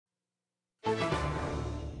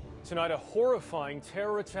Tonight, a horrifying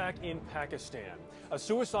terror attack in Pakistan. A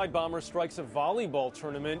suicide bomber strikes a volleyball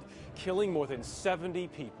tournament, killing more than 70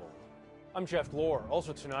 people. I'm Jeff Glore.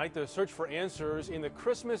 Also tonight, the search for answers in the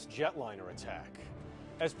Christmas jetliner attack.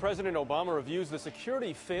 As President Obama reviews the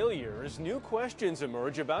security failures, new questions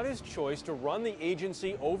emerge about his choice to run the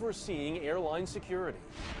agency overseeing airline security.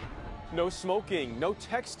 No smoking, no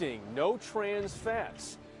texting, no trans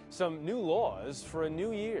fats. Some new laws for a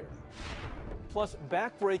new year. Plus,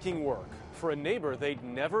 backbreaking work for a neighbor they'd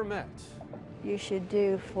never met. You should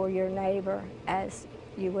do for your neighbor as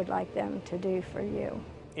you would like them to do for you.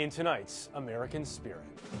 In tonight's American Spirit.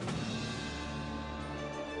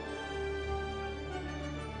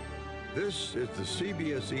 This is the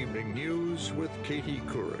CBS Evening News with Katie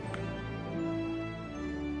Couric.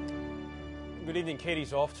 Good evening.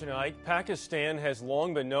 Katie's off tonight. Pakistan has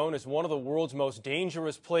long been known as one of the world's most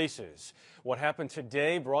dangerous places. What happened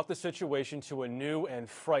today brought the situation to a new and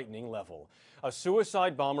frightening level. A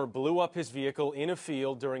suicide bomber blew up his vehicle in a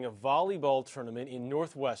field during a volleyball tournament in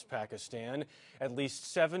northwest Pakistan. At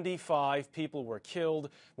least 75 people were killed,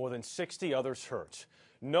 more than 60 others hurt.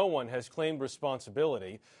 No one has claimed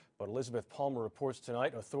responsibility, but Elizabeth Palmer reports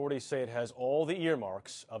tonight authorities say it has all the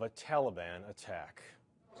earmarks of a Taliban attack.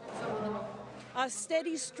 A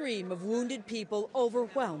steady stream of wounded people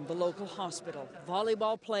overwhelmed the local hospital.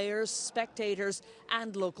 Volleyball players, spectators,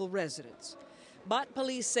 and local residents. But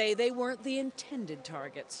police say they weren't the intended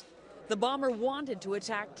targets. The bomber wanted to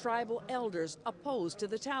attack tribal elders opposed to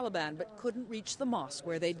the Taliban, but couldn't reach the mosque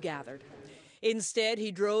where they'd gathered. Instead,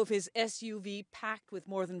 he drove his SUV packed with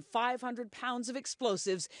more than 500 pounds of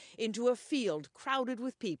explosives into a field crowded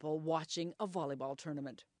with people watching a volleyball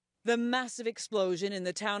tournament. The massive explosion in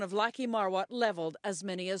the town of Laki Marwat leveled as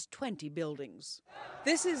many as 20 buildings.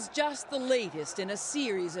 This is just the latest in a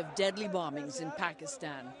series of deadly bombings in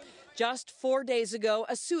Pakistan. Just 4 days ago,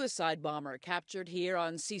 a suicide bomber captured here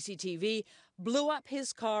on CCTV blew up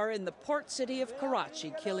his car in the port city of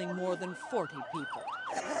Karachi, killing more than 40 people.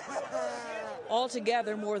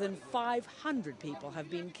 Altogether, more than 500 people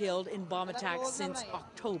have been killed in bomb attacks since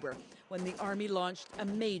October, when the army launched a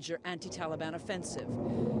major anti-Taliban offensive.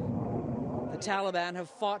 The Taliban have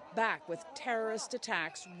fought back with terrorist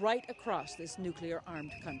attacks right across this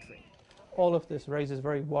nuclear-armed country. All of this raises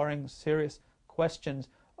very worrying, serious questions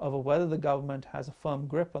over whether the government has a firm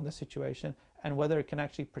grip on the situation and whether it can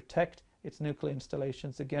actually protect its nuclear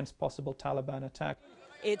installations against possible Taliban attack.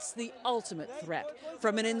 It's the ultimate threat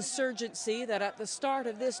from an insurgency that at the start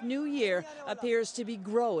of this new year appears to be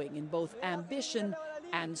growing in both ambition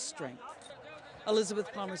and strength.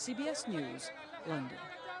 Elizabeth Palmer, CBS News, London.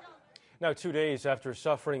 Now, 2 days after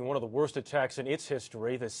suffering one of the worst attacks in its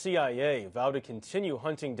history, the CIA vowed to continue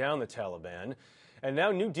hunting down the Taliban. And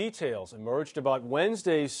now new details emerged about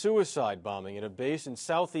Wednesday's suicide bombing at a base in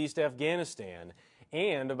southeast Afghanistan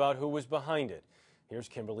and about who was behind it. Here's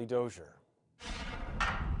Kimberly Dozier.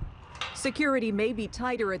 Security may be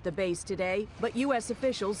tighter at the base today, but U.S.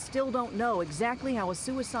 officials still don't know exactly how a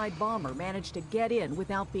suicide bomber managed to get in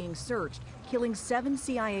without being searched, killing 7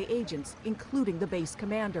 CIA agents, including the base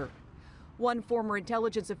commander. One former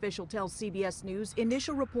intelligence official tells CBS News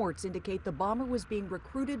initial reports indicate the bomber was being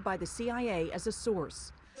recruited by the CIA as a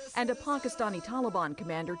source. And a Pakistani Taliban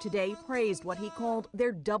commander today praised what he called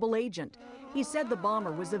their double agent. He said the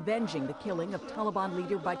bomber was avenging the killing of Taliban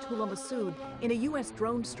leader Baitullah Masood in a U.S.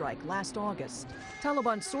 drone strike last August.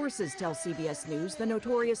 Taliban sources tell CBS News the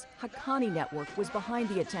notorious Haqqani network was behind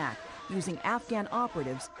the attack, using Afghan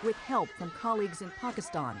operatives with help from colleagues in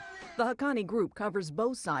Pakistan. The Haqqani group covers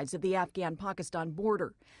both sides of the Afghan-Pakistan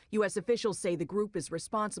border. U.S. officials say the group is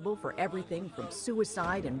responsible for everything from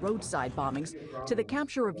suicide and roadside bombings to the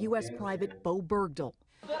capture of U.S. Private Bo Bergdahl.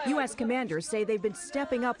 U.S. commanders say they've been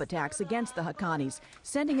stepping up attacks against the Haqqanis,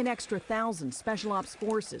 sending an extra 1,000 special ops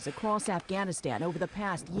forces across Afghanistan over the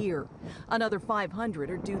past year. Another 500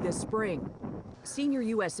 are due this spring. Senior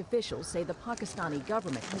U.S. officials say the Pakistani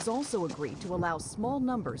government has also agreed to allow small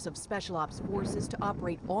numbers of special ops forces to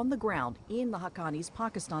operate on the ground in the Haqqanis'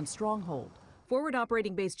 Pakistan stronghold. Forward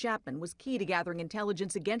Operating Base Chapman was key to gathering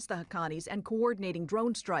intelligence against the Haqqanis and coordinating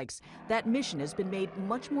drone strikes. That mission has been made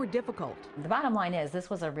much more difficult. The bottom line is this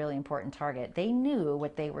was a really important target. They knew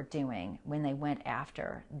what they were doing when they went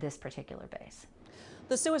after this particular base.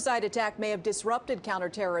 The suicide attack may have disrupted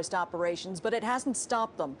counter-terrorist operations, but it hasn't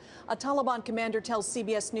stopped them. A Taliban commander tells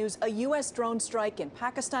CBS News a U.S. drone strike in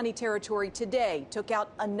Pakistani territory today took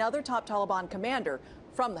out another top Taliban commander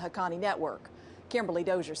from the Haqqani network. Kimberly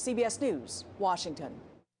Dozier, CBS News, Washington.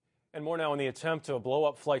 And more now on the attempt to blow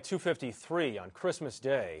up Flight 253 on Christmas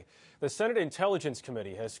Day. The Senate Intelligence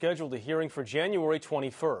Committee has scheduled a hearing for January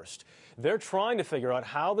 21st. They're trying to figure out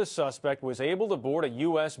how the suspect was able to board a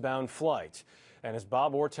U.S.-bound flight. And as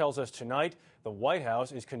Bob Orr tells us tonight, the White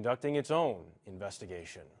House is conducting its own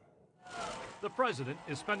investigation. The president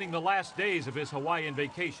is spending the last days of his Hawaiian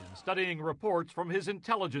vacation studying reports from his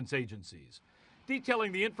intelligence agencies,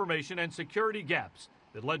 detailing the information and security gaps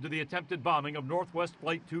that led to the attempted bombing of Northwest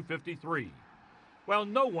Flight 253. While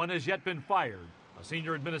no one has yet been fired, a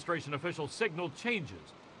senior administration official signaled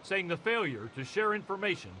changes, saying the failure to share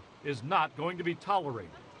information is not going to be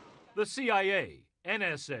tolerated. The CIA,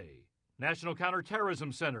 NSA, National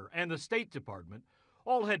Counterterrorism Center, and the State Department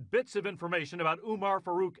all had bits of information about Umar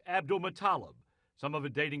Farouk Abdul-Muttalib, some of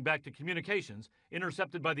it dating back to communications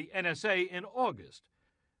intercepted by the NSA in August.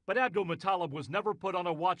 But Abdul-Muttalib was never put on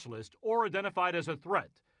a watch list or identified as a threat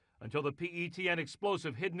until the PETN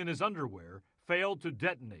explosive hidden in his underwear failed to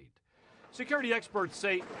detonate. Security experts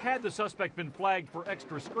say had the suspect been flagged for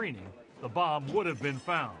extra screening, the bomb would have been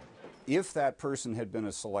found. If that person had been a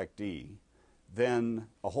selectee, then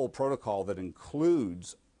a whole protocol that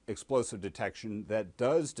includes explosive detection that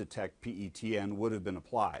does detect PETN would have been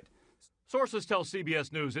applied. Sources tell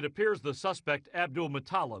CBS News it appears the suspect,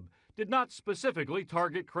 Abdul-Muttalib, did not specifically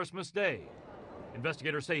target Christmas Day.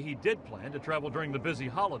 Investigators say he did plan to travel during the busy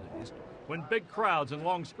holidays when big crowds and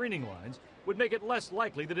long screening lines would make it less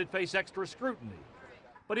likely that he'd face extra scrutiny.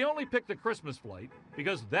 But he only picked the Christmas flight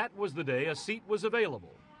because that was the day a seat was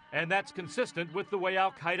available, and that's consistent with the way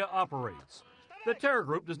Al-Qaeda operates. The terror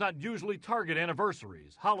group does not usually target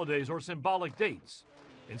anniversaries, holidays, or symbolic dates.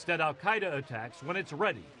 Instead, Al-Qaeda attacks when it's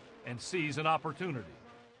ready and sees an opportunity.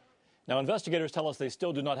 Now, investigators tell us they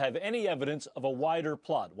still do not have any evidence of a wider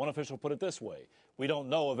plot. One official put it this way: we don't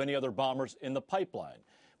know of any other bombers in the pipeline.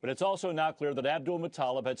 But it's also now clear that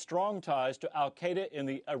Abdul-Muttalib had strong ties to Al-Qaeda in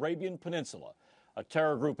the Arabian Peninsula, a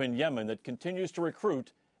terror group in Yemen that continues to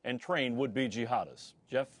recruit and train would-be jihadists.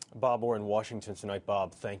 Jeff? Bob Orr in Washington tonight.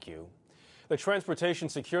 Bob, thank you. The Transportation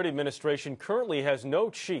Security Administration currently has no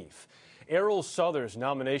chief. Errol Southers'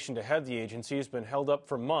 nomination to head the agency has been held up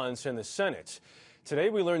for months in the Senate. Today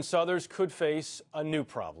we learned Southers could face a new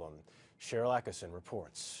problem. Cheryl Atkinson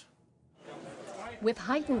reports. With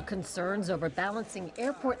heightened concerns over balancing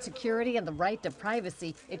airport security and the right to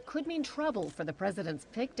privacy, it could mean trouble for the president's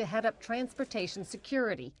pick to head up transportation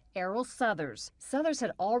security, Errol Southers. Southers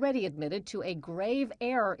had already admitted to a grave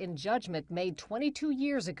error in judgment made 22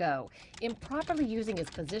 years ago, improperly using his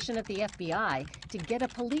position at the FBI to get a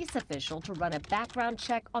police official to run a background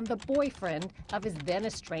check on the boyfriend of his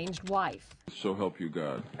then-estranged wife. So help you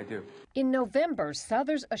God. I do. In November,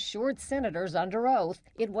 Southers assured senators under oath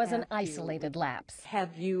it was an isolated lapse.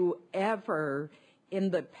 Have you ever,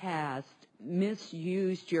 in the past,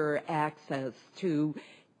 misused your access to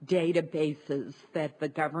databases that the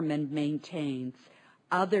government maintains,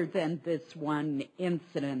 other than this one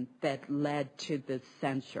incident that led to this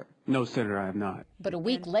censure? No, Senator, I have not. But a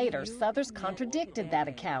week later, Southers contradicted that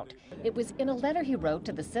account. It was in a letter he wrote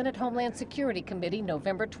to the Senate Homeland Security Committee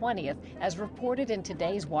November 20th, as reported in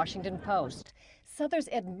today's Washington Post. Southers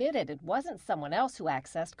admitted it wasn't someone else who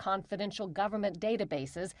accessed confidential government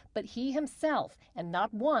databases, but he himself, and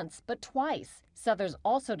not once, but twice. Southers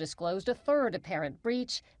also disclosed a third apparent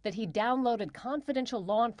breach, that he downloaded confidential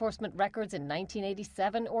law enforcement records in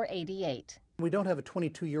 1987 or 88. We don't have a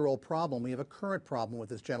 22-year-old problem. We have a current problem with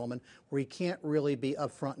this gentleman where he can't really be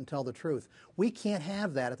upfront and tell the truth. We can't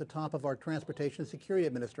have that at the top of our Transportation Security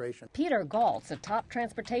Administration. Peter Galtz, a top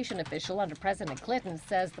transportation official under President Clinton,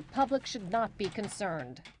 says the public should not be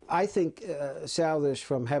concerned. I think Southers,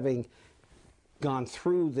 from having gone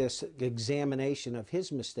through this examination of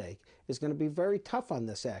his mistake, is going to be very tough on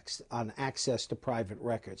this on access to private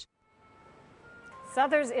records.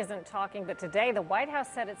 Southers isn't talking, but today the White House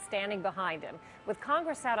said it's standing behind him. With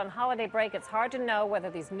Congress out on holiday break, it's hard to know whether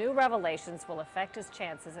these new revelations will affect his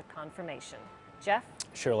chances at confirmation. Jeff?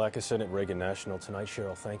 Cheryl Atkinson at Reagan National tonight.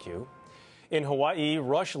 Cheryl, thank you. In Hawaii,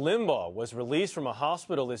 Rush Limbaugh was released from a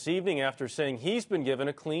hospital this evening after saying he's been given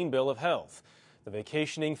a clean bill of health. The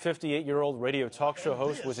vacationing 58-year-old radio talk show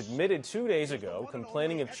host was admitted 2 days ago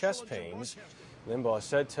complaining of chest pains. Limbaugh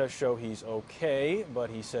said tests show he's okay, but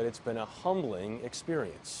he said it's been a humbling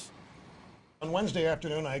experience. On Wednesday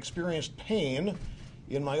afternoon, I experienced pain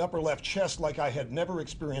in my upper left chest like I had never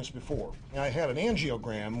experienced before. I had an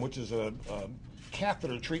angiogram, which is a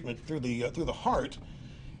catheter treatment through the heart,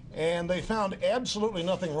 and they found absolutely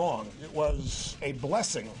nothing wrong. It was a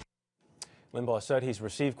blessing. Limbaugh said he's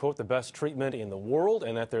received, quote, the best treatment in the world,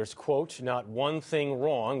 and that there's, quote, not one thing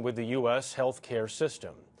wrong with the U.S. health care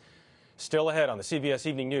system. Still ahead on the CBS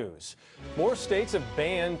Evening News, more states have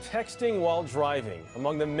banned texting while driving,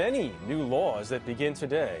 among the many new laws that begin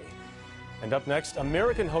today. And up next,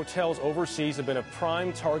 American hotels overseas have been a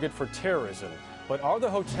prime target for terrorism. But are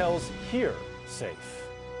the hotels here safe?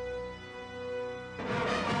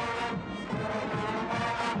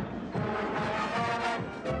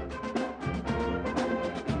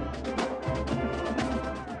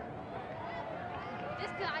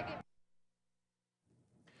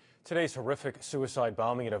 Today's horrific suicide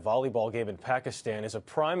bombing at a volleyball game in Pakistan is a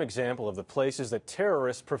prime example of the places that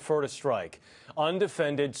terrorists prefer to strike.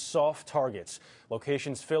 Undefended, soft targets,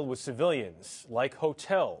 locations filled with civilians, like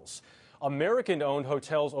hotels. American-owned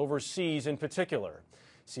hotels overseas in particular.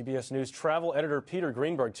 CBS News travel editor Peter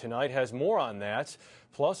Greenberg tonight has more on that,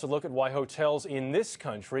 plus a look at why hotels in this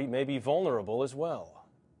country may be vulnerable as well.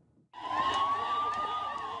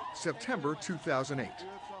 September 2008,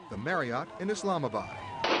 the Marriott in Islamabad.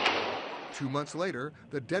 2 months later,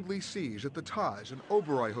 the deadly siege at the Taj and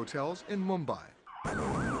Oberoi hotels in Mumbai.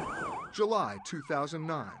 July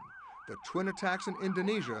 2009, the twin attacks in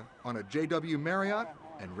Indonesia on a JW Marriott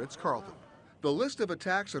and Ritz-Carlton. The list of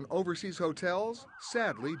attacks on overseas hotels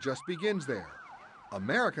sadly just begins there.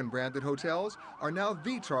 American-branded hotels are now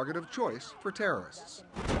the target of choice for terrorists.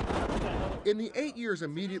 In the 8 years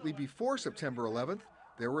immediately before September 11th,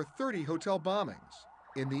 there were 30 hotel bombings.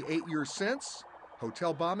 In the 8 years since,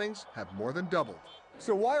 hotel bombings have more than doubled.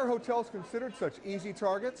 So why are hotels considered such easy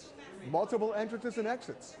targets? Multiple entrances and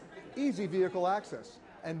exits, easy vehicle access,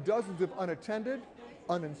 and dozens of unattended,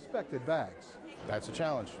 uninspected bags. That's a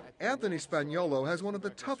challenge. Anthony Spagnuolo has one of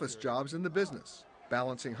the toughest jobs in the business,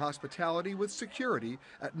 balancing hospitality with security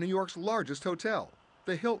at New York's largest hotel,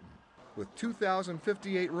 the Hilton, with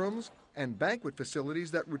 2,058 rooms and banquet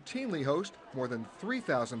facilities that routinely host more than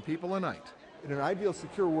 3,000 people a night. In an ideal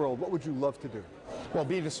secure world, what would you love to do? Well,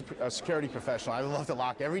 being a security professional, I love to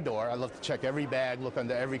lock every door. I love to check every bag, look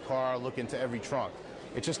under every car, look into every trunk.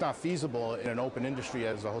 It's just not feasible in an open industry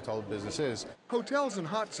as the hotel business is. Hotels in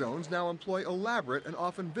hot zones now employ elaborate and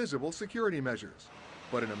often visible security measures.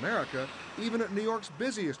 But in America, even at New York's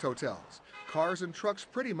busiest hotels, cars and trucks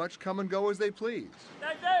pretty much come and go as they please.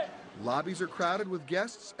 Lobbies are crowded with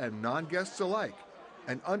guests and non-guests alike,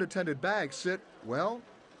 and unattended bags sit, well,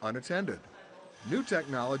 unattended. New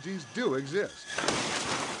technologies do exist.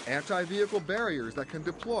 Anti-vehicle barriers that can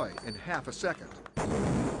deploy in half a second.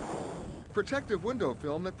 Protective window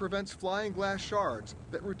film that prevents flying glass shards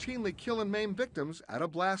that routinely kill and maim victims at a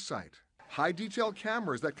blast site. High-detail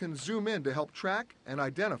cameras that can zoom in to help track and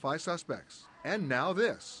identify suspects. And now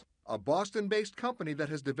this, a Boston-based company that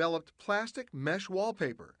has developed plastic mesh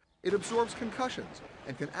wallpaper. It absorbs concussions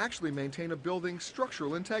and can actually maintain a building's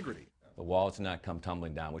structural integrity. The walls do not come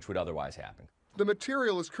tumbling down, which would otherwise happen. The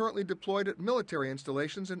material is currently deployed at military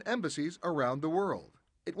installations and embassies around the world.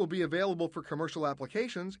 It will be available for commercial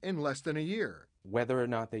applications in less than a year. Whether or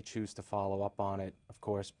not they choose to follow up on it, of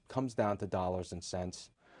course, comes down to dollars and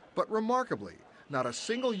cents. But remarkably, not a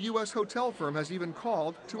single U.S. hotel firm has even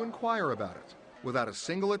called to inquire about it. Without a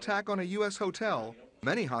single attack on a U.S. hotel,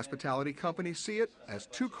 many hospitality companies see it as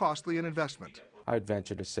too costly an investment. I'd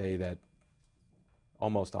venture to say that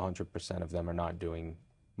almost 100% of them are not doing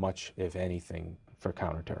much, if anything, for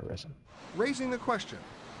counterterrorism. Raising the question,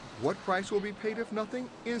 what price will be paid if nothing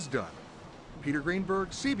is done? Peter Greenberg,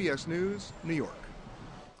 CBS News, New York.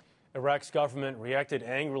 Iraq's government reacted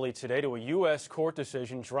angrily today to a U.S. court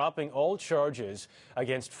decision dropping all charges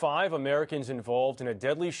against 5 Americans involved in a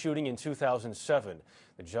deadly shooting in 2007.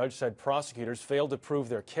 The judge said prosecutors failed to prove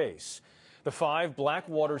their case. The 5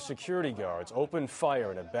 Blackwater security guards opened fire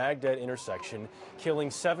at a Baghdad intersection, killing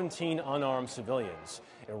 17 unarmed civilians.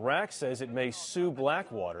 Iraq says it may sue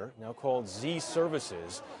Blackwater, now called Z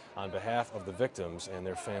Services, on behalf of the victims and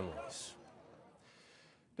their families.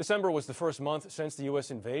 December was the first month since the U.S.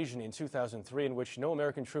 invasion in 2003 in which no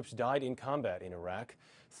American troops died in combat in Iraq.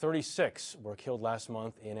 36 were killed last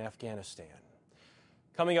month in Afghanistan.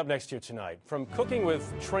 Coming up next year tonight, from cooking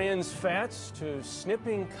with trans fats to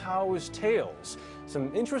snipping cows' tails,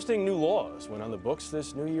 some interesting new laws went on the books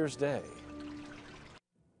this New Year's Day.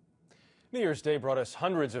 New Year's Day brought us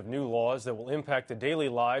hundreds of new laws that will impact the daily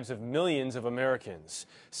lives of millions of Americans.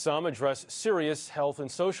 Some address serious health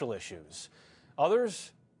and social issues.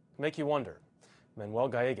 Others make you wonder. Manuel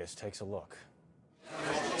Gallegos takes a look.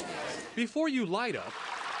 Before you light up,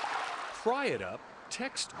 pry it up,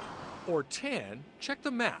 text, or tan, check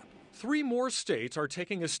the map. 3 more states are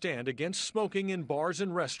taking a stand against smoking in bars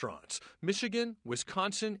and restaurants: Michigan,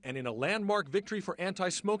 Wisconsin, and in a landmark victory for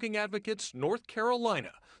anti-smoking advocates, North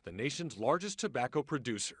Carolina, the nation's largest tobacco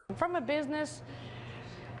producer. From a business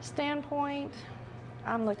standpoint,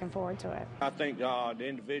 I'm looking forward to it. I think the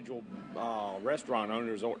individual restaurant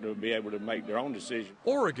owners ought to be able to make their own decision.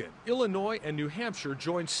 Oregon, Illinois, and New Hampshire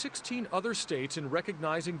joined 16 other states in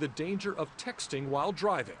recognizing the danger of texting while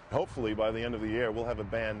driving. Hopefully, by the end of the year, we'll have a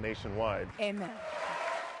ban nationwide. Amen.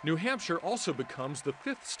 New Hampshire also becomes the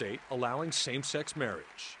 5th state allowing same-sex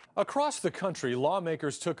marriage. Across the country,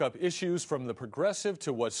 lawmakers took up issues from the progressive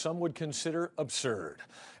to what some would consider absurd.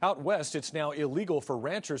 Out west, it's now illegal for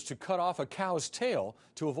ranchers to cut off a cow's tail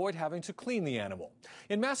to avoid having to clean the animal.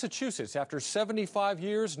 In Massachusetts, after 75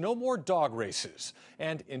 years, no more dog races.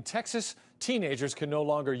 And in Texas, teenagers can no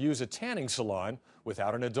longer use a tanning salon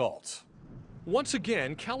without an adult. Once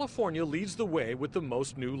again, California leads the way with the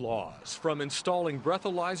most new laws, from installing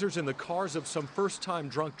breathalyzers in the cars of some first-time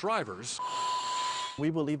drunk drivers. We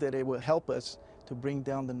believe that it will help us to bring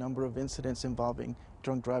down the number of incidents involving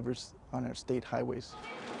drunk drivers on our state highways.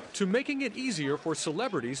 To making it easier for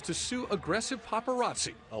celebrities to sue aggressive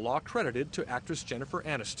paparazzi, a law credited to actress Jennifer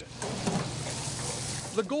Aniston.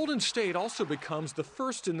 The Golden State also becomes the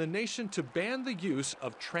first in the nation to ban the use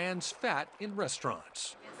of trans fat in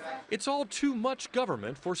restaurants. It's all too much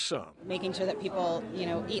government for some. Making sure that people,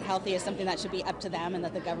 eat healthy is something that should be up to them and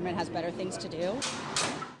that the government has better things to do.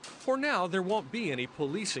 For now, there won't be any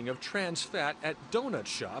policing of trans fat at donut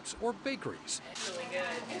shops or bakeries.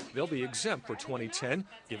 They'll be exempt for 2010,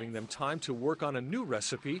 giving them time to work on a new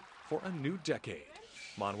recipe for a new decade.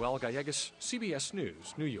 Manuel Gallegos, CBS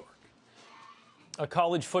News, New York. A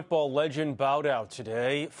college football legend bowed out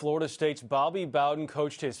today. Florida State's Bobby Bowden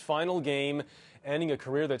coached his final game, ending a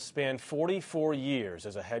career that spanned 44 years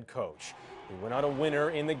as a head coach. He went out a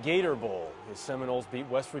winner in the Gator Bowl. His Seminoles beat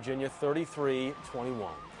West Virginia 33-21.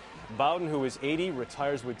 Bowden, who is 80,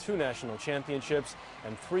 retires with 2 national championships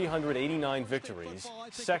and 389 victories,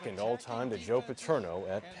 second all-time to Joe Paterno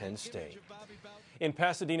at Penn State. In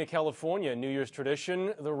Pasadena, California, New Year's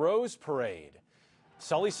tradition, the Rose Parade.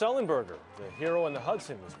 Sully Sullenberger, the hero in the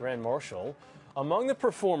Hudson, was Grand Marshal. Among the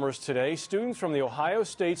performers today, students from the Ohio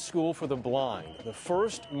State School for the Blind, the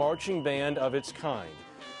first marching band of its kind.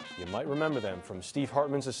 You might remember them from Steve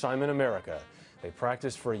Hartman's Assignment America. They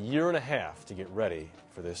practiced for a year and a half to get ready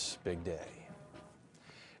for this big day.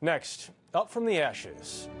 Next, up from the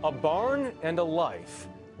ashes, a barn and a life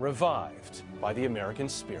revived by the American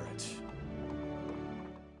spirit.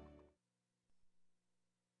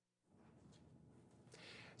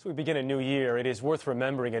 As we begin a new year, it is worth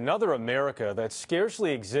remembering another America that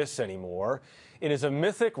scarcely exists anymore. It is a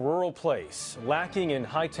mythic rural place, lacking in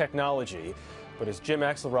high technology, but as Jim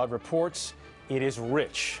Axelrod reports, it is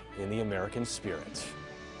rich in the American spirit.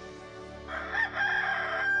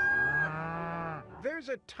 There's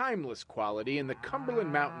a timeless quality in the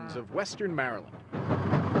Cumberland Mountains of western Maryland,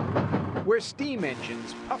 where steam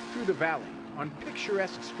engines puff through the valley on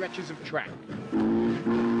picturesque stretches of track,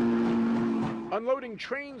 unloading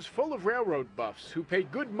trains full of railroad buffs who pay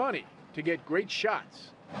good money to get great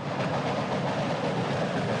shots.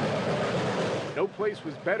 No place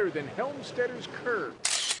was better than Helmstedter's Curve,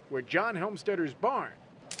 where John Helmstedter's barn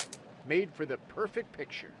made for the perfect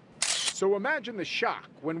picture. So imagine the shock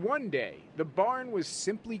when one day the barn was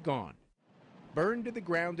simply gone, burned to the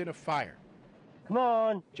ground in a fire. Come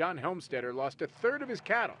on! John Helmstetter lost a third of his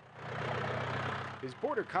cattle. His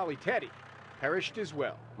border collie Teddy perished as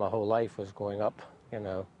well. My whole life was going up,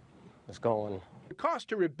 was going. The cost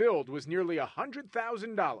to rebuild was nearly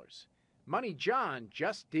 $100,000, money John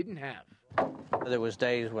just didn't have. There was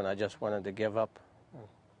days when I just wanted to give up.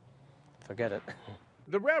 Forget it.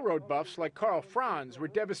 The railroad buffs like Carl Franz were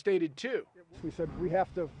devastated too. We said we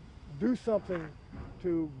have to do something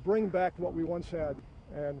to bring back what we once had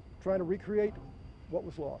and trying to recreate what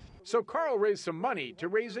was lost. So Carl raised some money to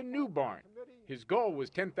raise a new barn. His goal was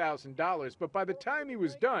 $10,000, but by the time he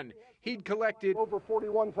was done, he'd collected over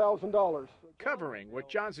 $41,000, covering what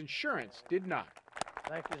John's insurance did not.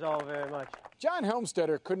 Thank you all very much. John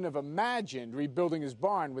Helmstetter couldn't have imagined rebuilding his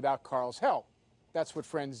barn without Carl's help. That's what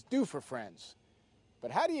friends do for friends.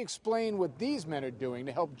 But how do you explain what these men are doing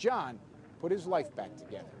to help John put his life back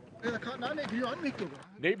together?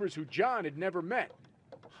 Neighbors who John had never met.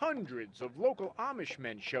 Hundreds of local Amish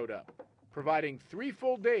men showed up, providing 3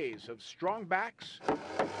 full days of strong backs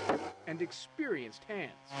and experienced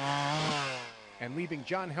hands, and leaving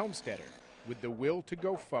John Helmstetter with the will to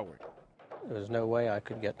go forward. There was no way I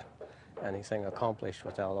could get anything accomplished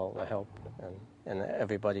without all the help and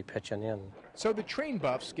everybody pitching in. So the train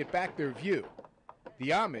buffs get back their view. The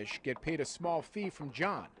Amish get paid a small fee from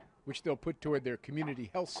John, which they'll put toward their community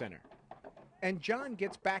health center. And John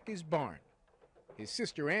gets back his barn. His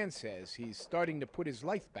sister Ann says he's starting to put his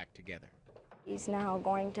life back together. He's now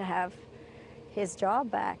going to have his job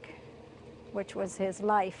back, which was his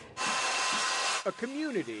life. A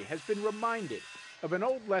community has been reminded of an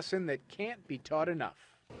old lesson that can't be taught enough.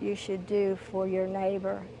 You should do for your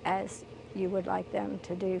neighbor as you would like them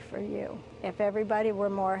to do for you. If everybody were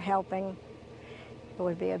more helping, it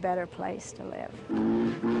would be a better place to live.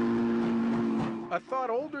 A thought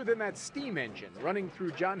older than that steam engine running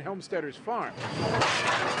through John Helmstedter's farm,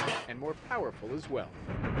 and more powerful as well.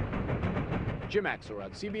 Jim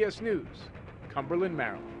Axelrod, CBS News, Cumberland,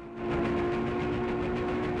 Maryland.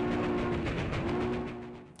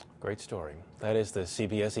 Great story. That is the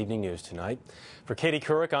CBS Evening News tonight. For Katie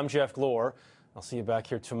Couric, I'm Jeff Glor. I'll see you back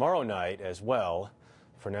here tomorrow night as well.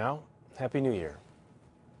 For now, Happy New Year.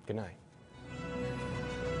 Good night.